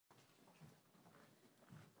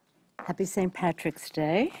Happy St. Patrick's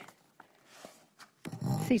Day.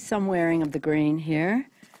 I see some wearing of the green here.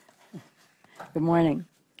 Good morning.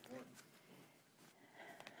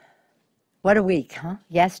 What a week, huh?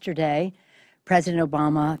 Yesterday, President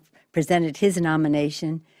Obama presented his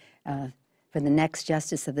nomination for the next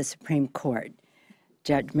Justice of the Supreme Court.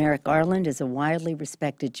 Judge Merrick Garland is a widely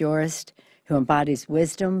respected jurist who embodies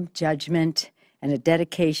wisdom, judgment, and a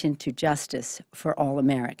dedication to justice for all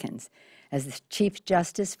Americans. As the Chief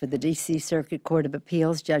Justice for the D.C. Circuit Court of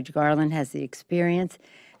Appeals, Judge Garland has the experience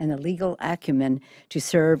and the legal acumen to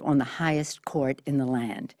serve on the highest court in the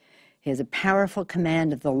land. He has a powerful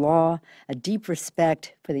command of the law, a deep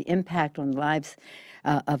respect for the impact on the lives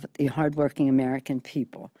of the hardworking American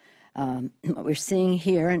people. What we're seeing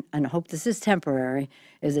here, and I hope this is temporary,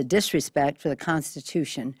 is a disrespect for the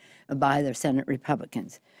Constitution by the Senate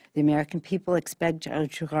Republicans. The American people expect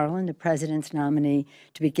Judge Garland, the president's nominee,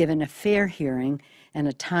 to be given a fair hearing and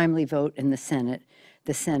a timely vote in the Senate.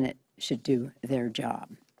 The Senate should do their job.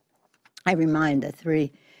 I remind that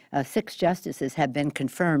six justices have been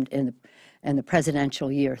confirmed in the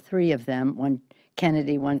presidential year. Three of them, one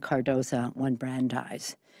Kennedy, one Cardozo, one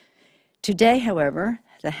Brandeis. Today, however,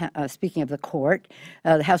 speaking of the court,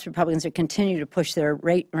 the House Republicans are continuing to push their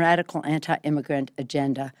radical anti-immigrant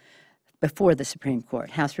agenda before the Supreme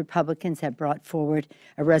Court. House Republicans have brought forward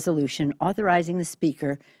a resolution authorizing the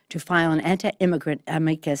Speaker to file an anti-immigrant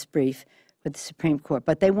amicus brief with the Supreme Court,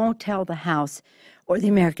 but they won't tell the House or the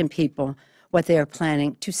American people what they are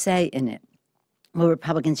planning to say in it. Will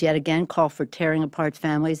Republicans yet again call for tearing apart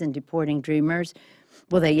families and deporting dreamers?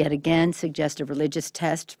 Will they yet again suggest a religious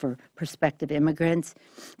test for prospective immigrants?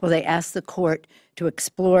 Will they ask the court to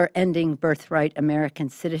explore ending birthright American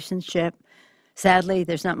citizenship? Sadly,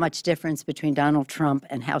 there's not much difference between Donald Trump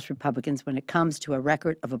and House Republicans when it comes to a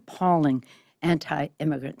record of appalling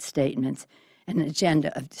anti-immigrant statements and an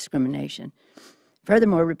agenda of discrimination.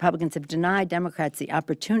 Furthermore, Republicans have denied Democrats the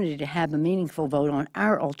opportunity to have a meaningful vote on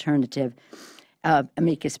our alternative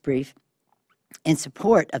amicus brief in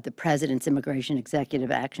support of the president's immigration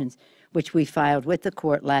executive actions, which we filed with the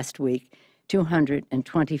court last week,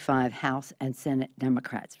 225 House and Senate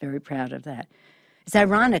Democrats. Very proud of that. It's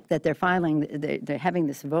ironic that they're having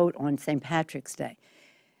this vote on St. Patrick's Day.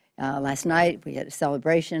 Last night, we had a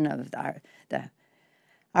celebration of the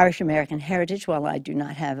Irish American heritage. While I do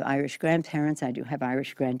not have Irish grandparents, I do have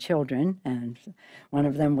Irish grandchildren, and one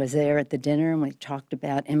of them was there at the dinner, and we talked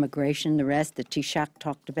about immigration. The Taoiseach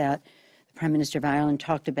talked about, the Prime Minister of Ireland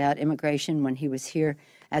talked about immigration when he was here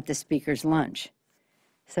at the Speaker's lunch.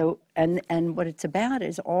 So, and what it's about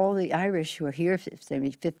is all the Irish who are here,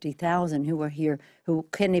 maybe 50,000 who are here, who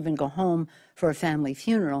can't even go home for a family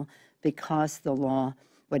funeral because the law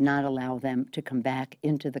would not allow them to come back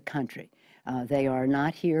into the country. They are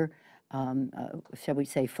not here, shall we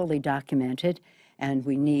say, fully documented, and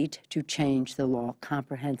we need to change the law,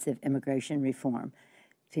 comprehensive immigration reform.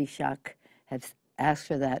 Taoiseach has asked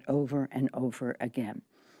for that over and over again.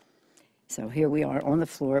 So here we are on the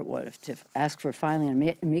floor to ask for filing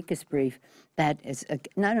an amicus brief that is,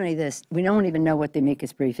 not only this, we don't even know what the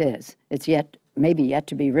amicus brief is. It's maybe yet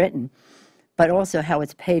to be written, but also how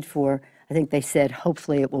it's paid for. I think they said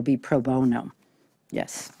hopefully it will be pro bono.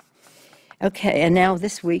 Yes. Okay, and now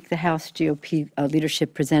this week the House GOP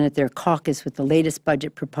leadership presented their caucus with the latest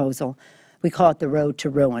budget proposal. We call it the road to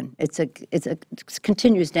ruin. It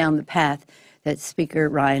continues down the path that Speaker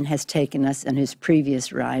Ryan has taken us in his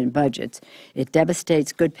previous Ryan budgets. It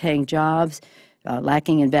devastates good-paying jobs,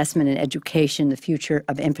 lacking investment in education, the future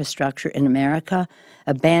of infrastructure in America,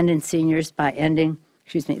 abandons seniors by ending,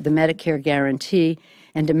 the Medicare guarantee,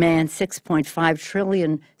 and demands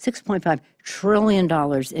 $6.5 trillion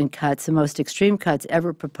in cuts, the most extreme cuts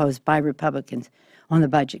ever proposed by Republicans on the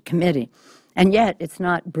Budget Committee. And yet, it's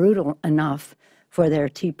not brutal enough for their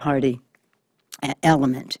Tea Party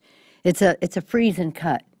element. It's a freeze and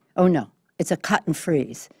cut. Oh, no, it's a cut and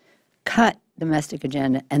freeze. Cut domestic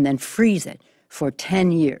agenda and then freeze it for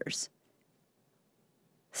 10 years,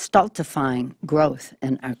 stultifying growth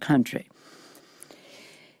in our country.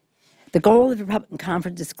 The goal of the Republican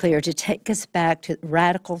conference is clear: to take us back to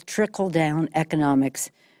radical trickle-down economics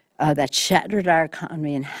that shattered our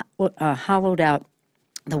economy and hollowed out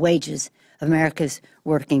the wages of America's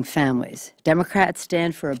working families. Democrats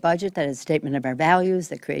stand for a budget that is a statement of our values,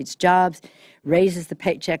 that creates jobs, raises the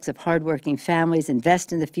paychecks of hardworking families,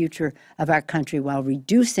 invests in the future of our country while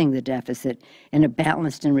reducing the deficit in a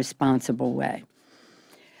balanced and responsible way.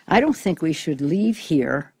 I don't think we should leave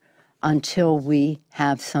here until we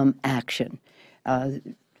have some action.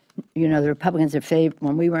 you know, the Republicans are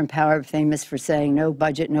when we were in power, famous for saying no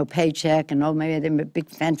budget, no paycheck, and oh, maybe they made a big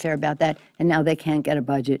fanfare about that, and now they can't get a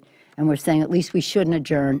budget. And we're saying at least we shouldn't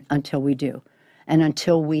adjourn until we do, and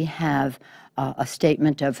until we have a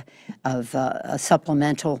statement of a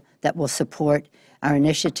supplemental that will support our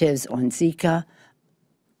initiatives on Zika,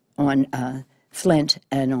 on Flint,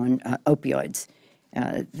 and on opioids.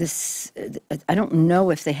 I don't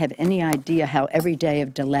know if they have any idea how every day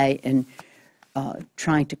of delay in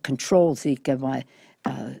trying to control Zika by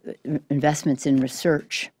investments in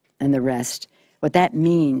research and the rest, what that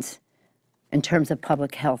means in terms of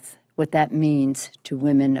public health, what that means to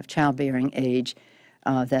women of childbearing age,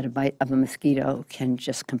 that a bite of a mosquito can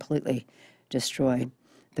just completely destroy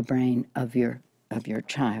the brain of your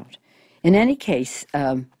child. In any case,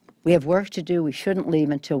 we have work to do. We shouldn't leave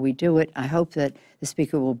until we do it. I hope that the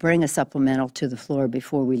Speaker will bring a supplemental to the floor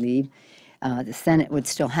before we leave. The Senate would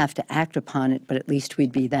still have to act upon it, but at least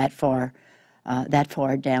we'd be that far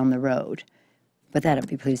down the road. With that, I'd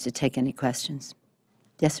be pleased to take any questions.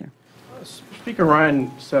 Yes, sir. Speaker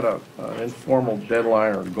Ryan set an informal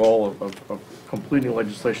deadline or goal of completing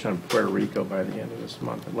legislation on Puerto Rico by the end of this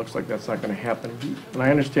month. It looks like that's not going to happen. And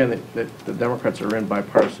I understand that the Democrats are in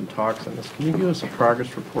bipartisan talks on this. Can you give us a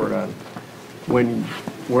progress report on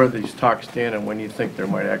where these talks stand and when you think there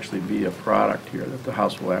might actually be a product here that the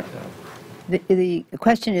House will act on? The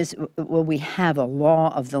question is, will we have a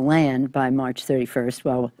law of the land by March 31st?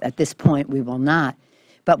 Well, at this point, we will not.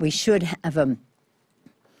 But we should have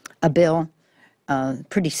a bill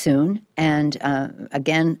pretty soon. And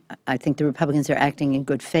again, I think the Republicans are acting in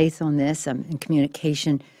good faith on this. I'm in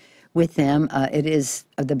communication with them. It is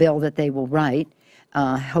the bill that they will write.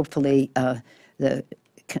 Hopefully, the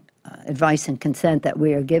advice and consent that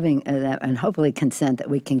we are giving, and hopefully consent that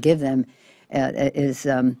we can give them, is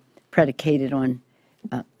predicated on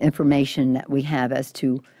information that we have as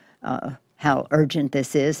to how urgent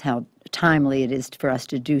this is, how timely it is for us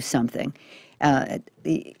to do something.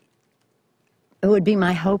 It would be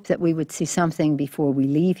my hope that we would see something before we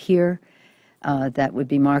leave here that would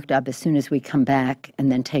be marked up as soon as we come back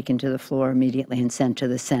and then taken to the floor immediately and sent to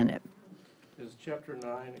the Senate. Is Chapter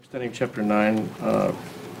 9, extending Chapter 9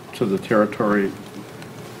 to the territory,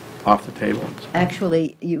 off the table?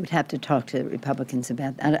 Actually, you would have to talk to the Republicans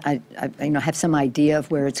about that. I have some idea of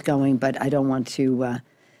where it's going, but I don't want to,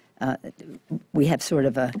 we have sort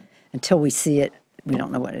of until we see it, we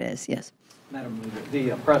don't know what it is. Yes. Madam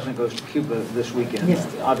Leader, the President goes to Cuba this weekend. Yes.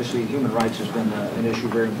 Obviously, human rights has been an issue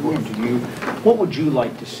very important to you. What would you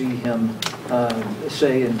like to see him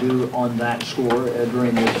say and do on that score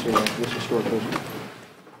during this historic visit?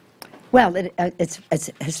 Well, it's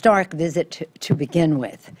a historic visit to begin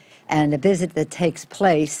with, and a visit that takes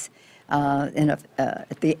place in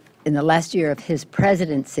the last year of his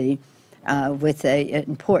presidency with an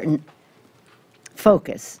important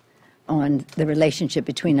focus on the relationship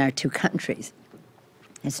between our two countries.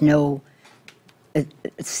 It's no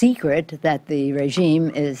secret that the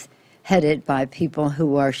regime is headed by people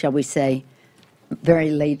who are, shall we say,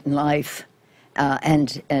 very late in life,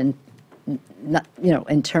 and not,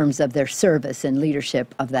 in terms of their service and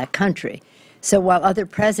leadership of that country. So while other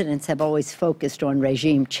presidents have always focused on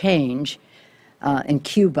regime change, in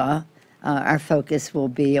Cuba, our focus will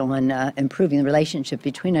be on improving the relationship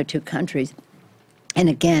between our two countries. And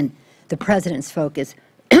again, the President's focus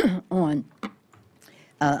on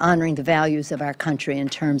honoring the values of our country in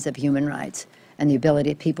terms of human rights and the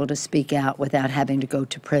ability of people to speak out without having to go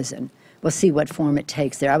to prison. We'll see what form it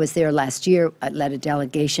takes there. I was there last year. I led a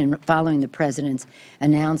delegation following the President's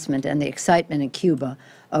announcement, and the excitement in Cuba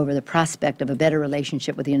over the prospect of a better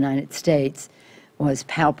relationship with the United States was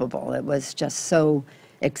palpable. It was just so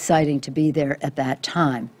exciting to be there at that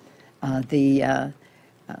time.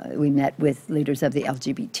 We met with leaders of the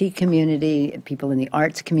LGBT community, people in the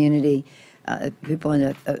arts community, people in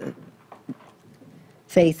the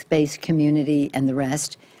faith-based community, and the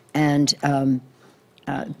rest. And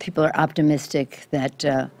people are optimistic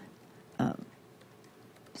that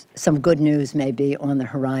some good news may be on the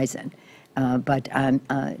horizon. But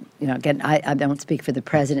again, I don't speak for the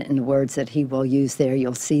President in the words that he will use there.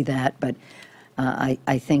 You'll see that, but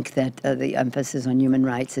I think that the emphasis on human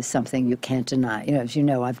rights is something you can't deny. As you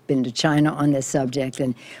know, I've been to China on this subject,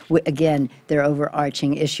 and again, there are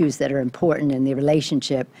overarching issues that are important in the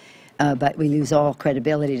relationship, but we lose all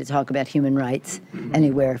credibility to talk about human rights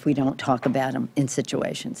anywhere if we don't talk about them in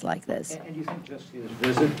situations like this. And do you think just his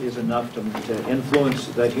visit is enough to influence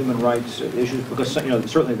that human rights issues? Because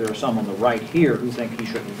certainly there are some on the right here who think he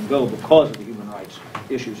shouldn't even go because of the human rights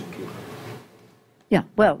issues in Cuba. Yeah,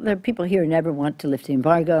 well, there are people here who never want to lift the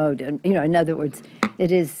embargo. In other words, it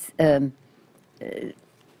is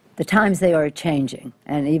the times they are changing,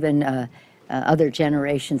 and even other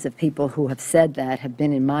generations of people who have said that have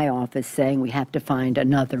been in my office saying we have to find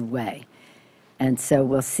another way. And so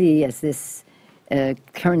we'll see as this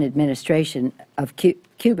current administration of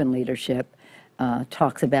Cuban leadership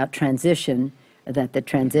talks about transition, that the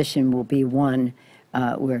transition will be one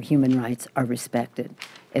where human rights are respected.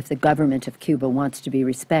 If the government of Cuba wants to be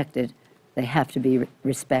respected, they have to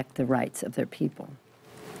respect the rights of their people.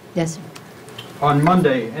 Yes, sir. On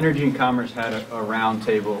Monday, Energy and Commerce had a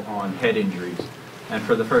roundtable on head injuries. And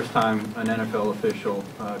for the first time, an NFL official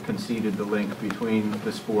conceded the link between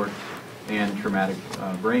the sport and traumatic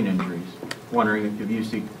brain injuries. Wondering if you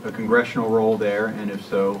see a congressional role there, and if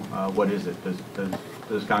so, what is it?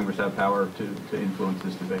 Does Congress have power to influence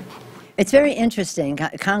this debate? It's very interesting.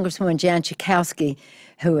 Congresswoman Jan Schakowsky,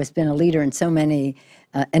 who has been a leader in so many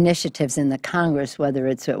initiatives in the Congress, whether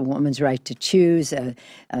it's a woman's right to choose,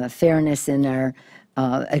 fairness in our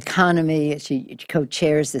economy. She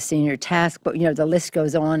co-chairs the senior task, but the list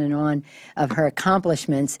goes on and on of her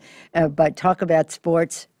accomplishments. But talk about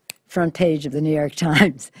sports, front page of the New York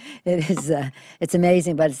Times. It's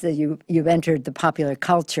amazing, but you've entered the popular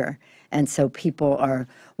culture, and so people are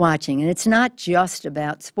watching. And it's not just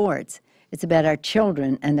about sports. It's about our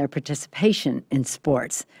children and their participation in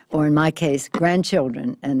sports, or in my case,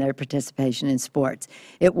 grandchildren and their participation in sports.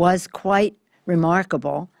 It was quite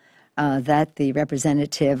remarkable that the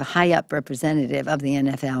high-up representative of the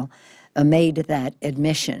NFL made that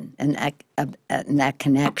admission and that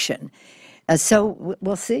connection. So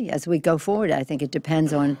we'll see as we go forward. I think it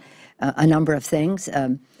depends on a number of things.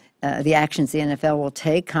 The actions the NFL will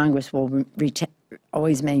take, Congress will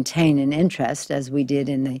always maintain an interest, as we did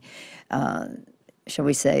in the, shall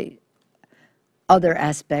we say, other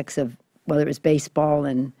aspects of whether it was baseball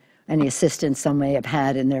and any assistance some may have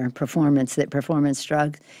had in their performance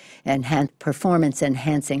drugs and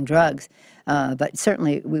performance-enhancing drugs. But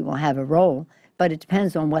certainly we will have a role. But it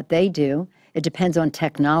depends on what they do. It depends on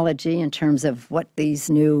technology in terms of what these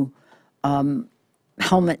new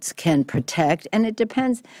helmets can protect. And it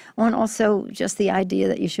depends on also just the idea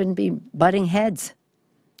that you shouldn't be butting heads.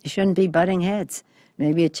 You shouldn't be butting heads.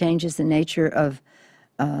 Maybe it changes the nature of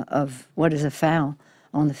what is a foul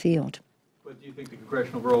on the field. But do you think the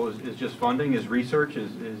congressional role is just funding, is research,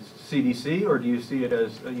 is CDC, or do you see it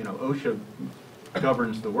as, OSHA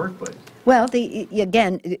governs the workplace? Well,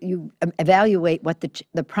 again, you evaluate what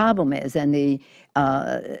the problem is and the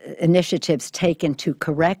initiatives taken to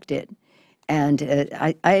correct it. And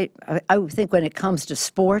I think when it comes to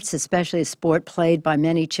sports, especially a sport played by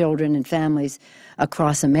many children and families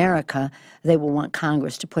across America, they will want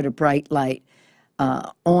Congress to put a bright light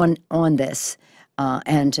on this.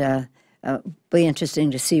 And be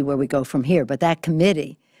interesting to see where we go from here. But that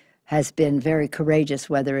committee has been very courageous,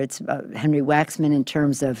 whether it's Henry Waxman in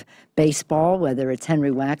terms of baseball, whether it's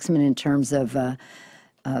Henry Waxman in terms of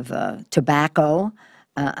tobacco,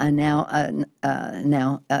 and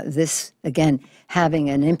now this, again, having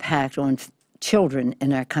an impact on children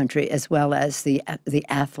in our country as well as the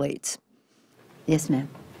athletes. Yes, ma'am.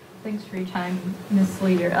 Thanks for your time, Ms.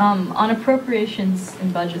 Leader. On appropriations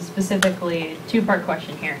and budget specifically, two-part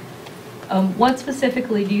question here. What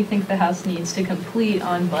specifically do you think the House needs to complete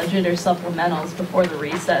on budget or supplementals before the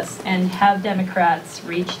recess? And have Democrats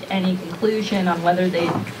reached any conclusion on whether they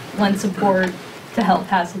lend support to help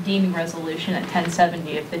pass a deeming resolution at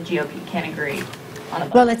 1070 if the GOP can't agree on a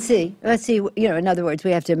budget? Well, let's see. In other words,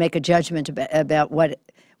 we have to make a judgment about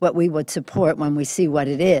what we would support when we see what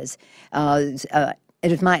it is.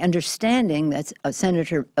 It is my understanding that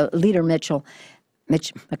Leader Mitch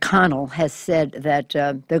McConnell has said that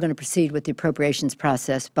they're going to proceed with the appropriations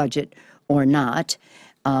process, budget or not.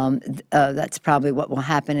 That's probably what will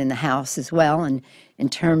happen in the House as well. And in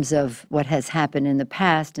terms of what has happened in the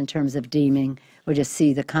past, in terms of deeming, we'll just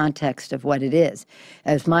see the context of what it is.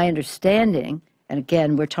 As my understanding, and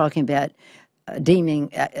again, we're talking about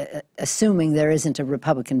deeming, assuming there isn't a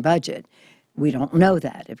Republican budget. We don't know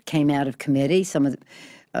that. It came out of committee. Some of the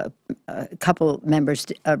a couple members,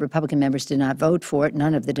 Republican members, did not vote for it.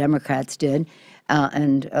 None of the Democrats did.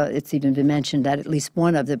 And it's even been mentioned that at least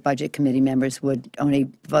one of the Budget Committee members would only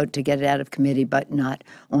vote to get it out of committee, but not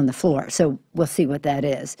on the floor. So we'll see what that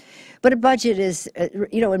is. But a budget is,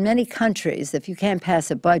 in many countries, if you can't pass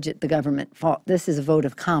a budget, the government this is a vote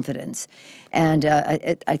of confidence. And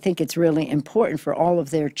I think it's really important for all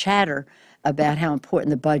of their chatter about how important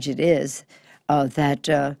the budget is,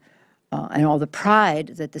 and all the pride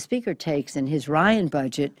that the Speaker takes in his Ryan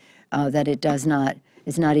budget, that it's not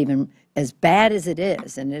even as bad as it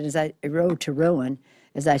is, and it is a road to ruin.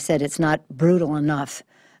 As I said, it's not brutal enough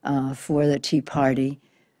for the Tea Party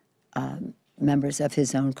members of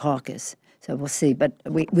his own caucus. So we'll see, but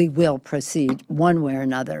we will proceed one way or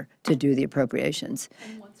another to do the appropriations.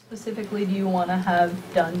 And what specifically do you want to have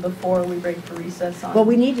done before we break for recess on? Well,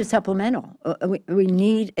 we need a supplemental. We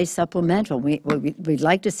need a supplemental. We'd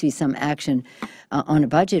like to see some action on a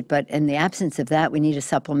budget, but in the absence of that, we need a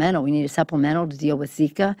supplemental. We need a supplemental to deal with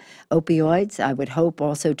Zika, opioids. I would hope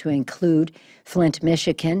also to include Flint,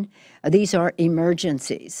 Michigan. These are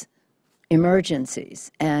emergencies,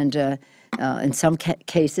 and in some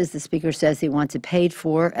cases, the Speaker says he wants it paid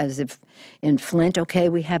for, as if in Flint, okay,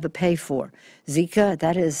 we have a pay for. Zika,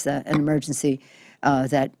 that is an emergency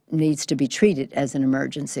that needs to be treated as an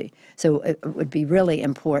emergency. So it would be really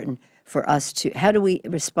important for us to, how do we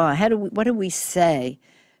respond? What do we say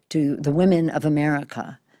to the women of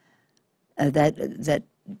America that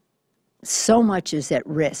so much is at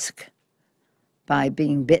risk by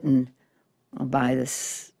being bitten by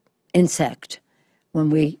this insect when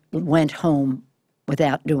we went home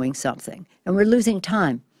without doing something? And we're losing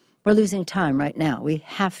time. We're losing time right now. We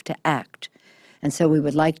have to act. And so we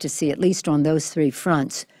would like to see, at least on those three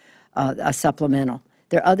fronts, a supplemental.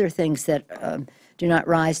 There are other things that do not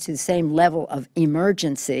rise to the same level of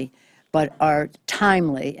emergency, but are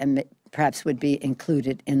timely and perhaps would be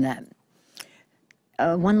included in that.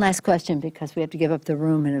 One last question, because we have to give up the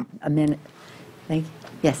room in a minute. Thank you.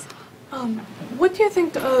 Yes. What do you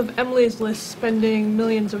think of Emily's List spending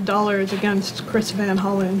millions of dollars against Chris Van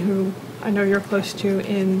Hollen, who I know you're close to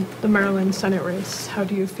in the Maryland Senate race? How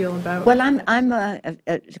do you feel about? Well, I'm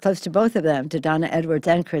close to both of them, to Donna Edwards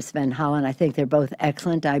and Chris Van Hollen. I think they're both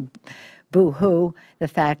excellent. I boo-hoo the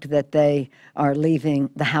fact that they are leaving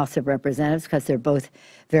the House of Representatives, because they're both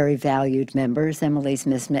very valued members. Emily's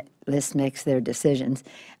List makes their decisions,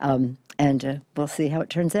 and we'll see how it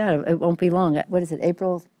turns out. It won't be long. What is it,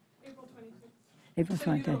 April 26th? April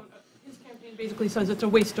 26th. His campaign basically says it's a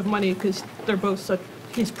waste of money because they're both such,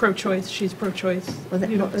 he's pro-choice, she's pro-choice. Well, that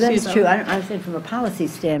is true. I think from a policy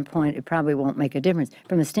standpoint, it probably won't make a difference.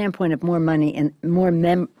 From a standpoint of more money and more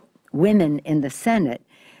women in the Senate,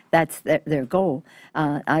 that's their goal.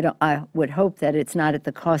 I would hope that it's not at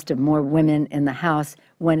the cost of more women in the House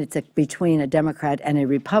when it's between a Democrat and a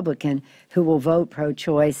Republican who will vote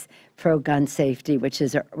pro-choice, pro-gun safety, which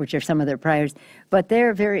are some of their priorities. But they're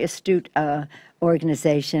a very astute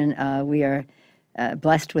organization. We are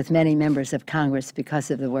blessed with many members of Congress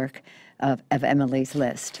because of the work of Emily's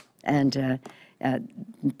List. And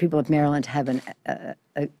people of Maryland have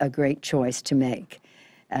a great choice to make.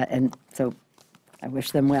 And so I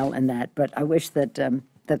wish them well in that, but I wish that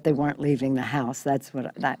that they weren't leaving the House. That's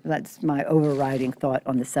my overriding thought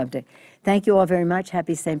on the subject. Thank you all very much.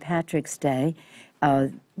 Happy St. Patrick's Day.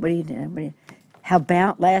 What do you do? How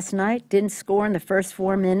about last night? Didn't score in the first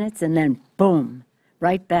 4 minutes, and then boom,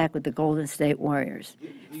 right back with the Golden State Warriors.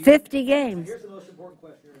 50 games. Here's the most important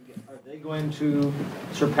question you're going to get. Are they going to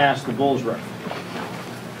surpass the Bulls record?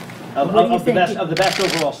 Of the best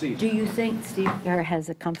overall season. Do you think Steve Kerr has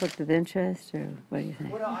a conflict of interest, or what do you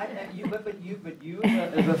think? Well, no, but you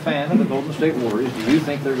as a fan of the Golden State Warriors, do you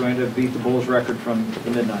think they're going to beat the Bulls record from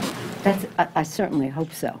the mid-90s? I certainly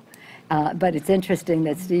hope so. But it's interesting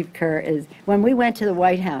that Steve Kerr is, when we went to the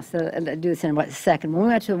White House, I'll do this in a second, when we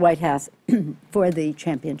went to the White House for the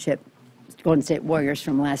championship, Golden State Warriors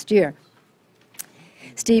from last year,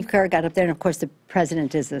 Steve Kerr got up there, and of course the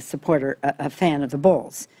president is a fan of the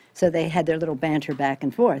Bulls. So they had their little banter back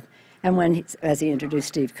and forth. And as he introduced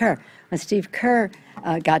Steve Kerr, when Steve Kerr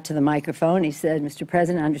got to the microphone, he said, "Mr.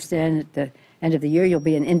 President, I understand at the end of the year you'll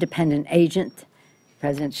be an independent agent." The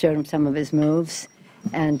president showed him some of his moves,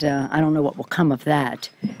 and I don't know what will come of that.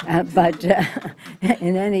 But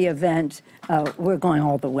in any event, we're going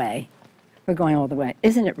all the way. We're going all the way.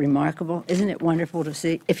 Isn't it remarkable? Isn't it wonderful to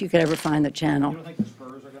see, if you could ever find the channel? You don't think the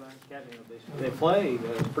Spurs are going to catch it? They play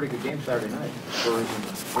a pretty good game Saturday night. Spurs and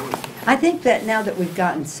the Spurs. I think that now that we've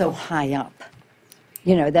gotten so high up,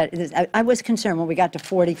 you know, I was concerned when we got to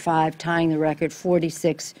 45, tying the record,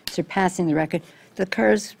 46, surpassing the record. The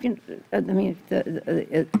Kerrs, you know, I mean,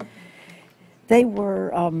 they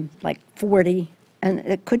were like 40, and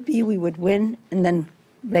it could be we would win, and then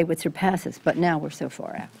they would surpass us. But now we're so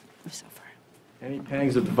far out. We're so far out. Any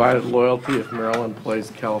pangs of divided loyalty if Maryland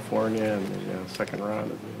plays California in the second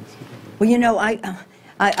round of the NCAA? Well, you know,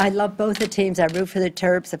 I love both the teams. I root for the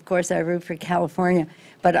Terps. Of course, I root for California.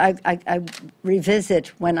 But I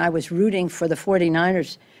revisit when I was rooting for the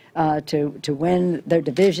 49ers to win their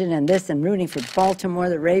division and this, and rooting for Baltimore,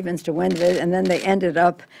 the Ravens, to win it, and then they ended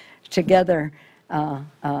up together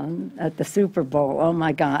at the Super Bowl. Oh,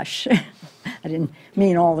 my gosh. I didn't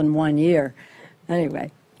mean all in one year.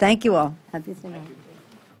 Anyway, thank you all. Happy St. Patrick's Day.